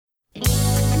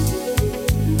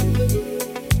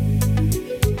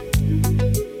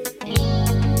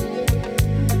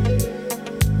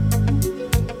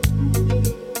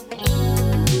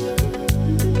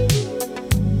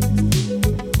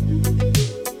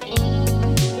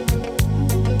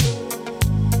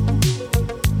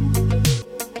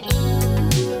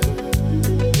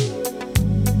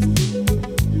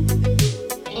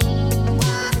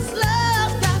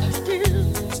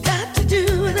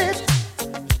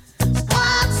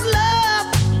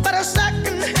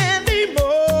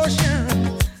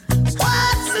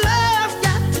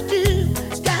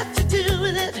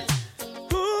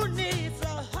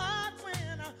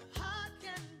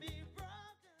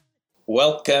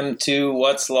Welcome to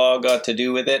What's Law Got to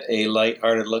Do with It, a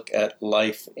lighthearted look at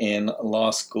life in law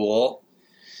school.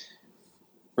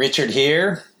 Richard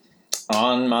here,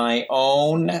 on my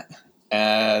own.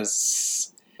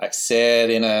 As I've said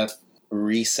in a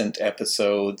recent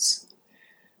episodes,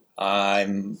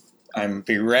 I'm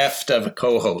bereft of a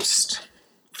co-host.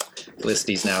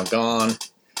 Felicity now gone,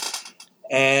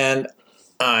 and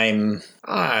I'm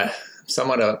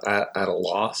somewhat at a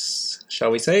loss,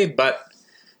 shall we say, but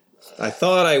I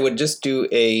thought I would just do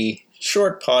a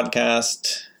short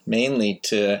podcast, mainly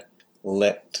to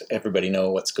let everybody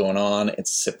know what's going on.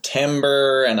 It's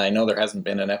September, and I know there hasn't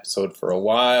been an episode for a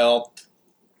while.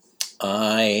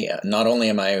 Not only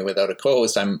am I without a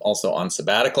co-host, I'm also on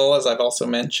sabbatical, as I've also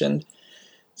mentioned.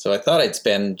 So I thought I'd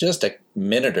spend just a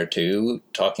minute or two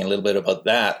talking a little bit about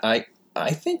that.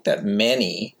 I think that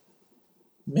many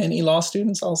law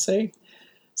students, I'll say,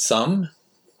 some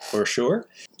for sure,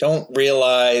 don't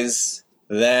realize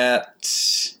that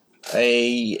a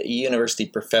university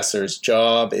professor's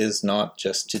job is not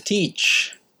just to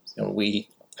teach. So I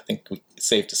think it's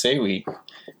safe to say we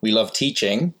love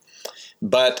teaching,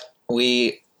 but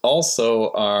we also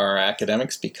are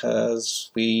academics because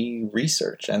we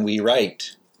research and we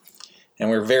write.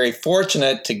 And we're very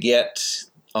fortunate to get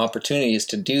opportunities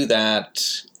to do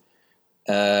that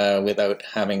without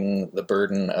having the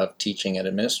burden of teaching and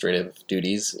administrative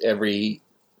duties every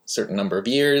certain number of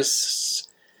years,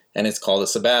 and it's called a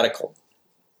sabbatical.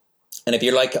 And if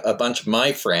you're like a bunch of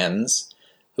my friends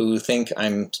who think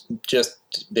I'm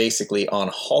just basically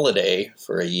on holiday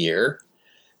for a year,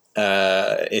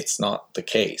 it's not the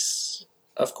case.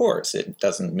 Of course, it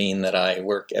doesn't mean that I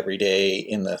work every day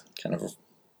in the kind of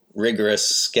rigorous,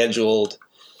 scheduled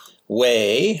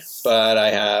way, but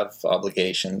I have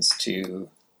obligations to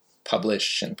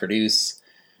publish and produce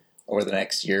over the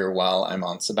next year while I'm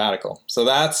on sabbatical. So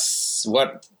that's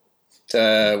what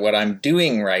I'm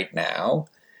doing right now.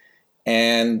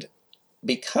 And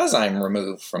because I'm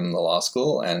removed from the law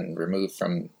school and removed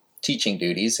from teaching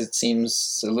duties, it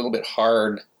seems a little bit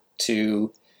hard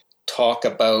to talk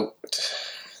about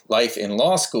life in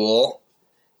law school,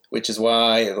 which is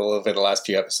why over the last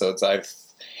few episodes I've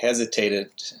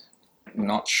hesitated. I'm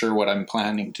not sure what I'm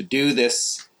planning to do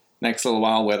this next little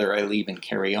while, whether I leave and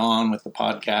carry on with the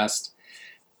podcast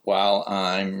while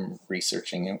I'm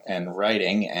researching and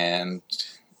writing and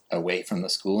away from the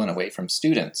school and away from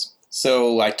students.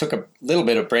 So I took a little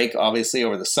bit of break, obviously,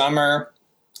 over the summer.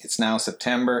 It's now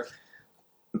September.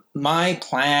 My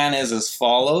plan is as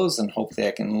follows, and hopefully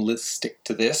I can stick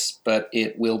to this, but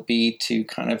it will be to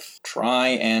kind of try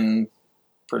and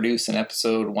produce an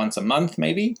episode once a month,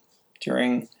 maybe,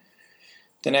 during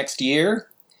the next year.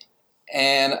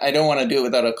 And I don't want to do it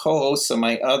without a co-host, so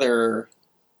my other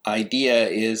idea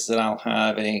is that I'll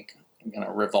have a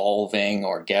revolving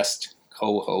or guest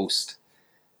co-host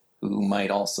who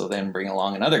might also then bring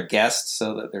along another guest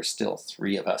so that there's still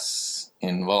three of us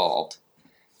involved.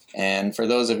 And for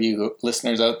those of you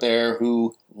listeners out there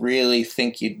who really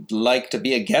think you'd like to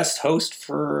be a guest host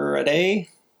for a day,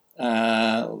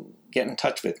 get in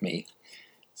touch with me.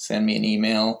 Send me an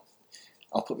email.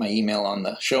 I'll put my email on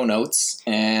the show notes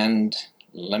and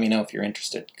let me know if you're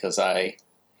interested, because I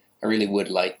really would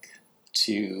like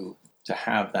to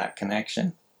have that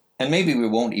connection. And maybe we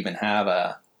won't even have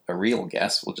a real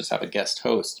guest. We'll just have a guest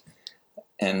host.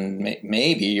 And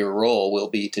maybe your role will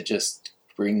be to just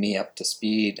bring me up to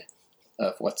speed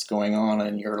of what's going on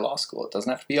in your law school. It doesn't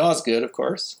have to be Osgoode, of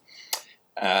course.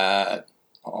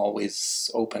 Always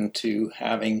open to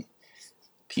having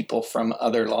people from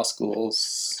other law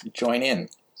schools join in.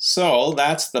 So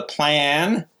that's the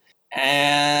plan.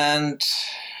 And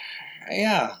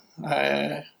yeah,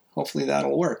 hopefully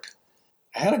that'll work.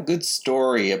 I had a good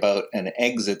story about an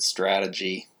exit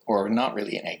strategy, or not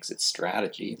really an exit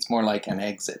strategy. It's more like an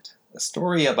exit. A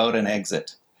story about an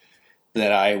exit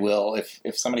that I will,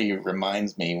 if somebody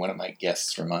reminds me, one of my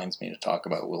guests reminds me to talk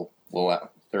about, we'll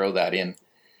throw that in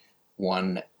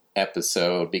one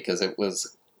episode, because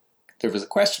there was a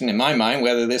question in my mind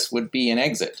whether this would be an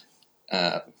exit.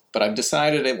 But I've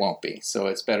decided it won't be. So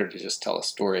it's better to just tell a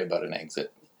story about an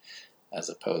exit as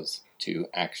opposed to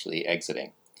actually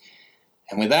exiting.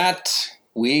 And with that,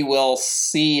 we will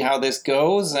see how this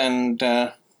goes. And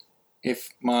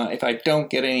if I don't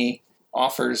get any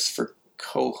offers for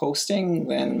co-hosting,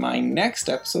 then my next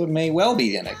episode may well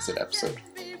be an exit episode.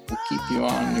 We'll keep you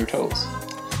on your toes.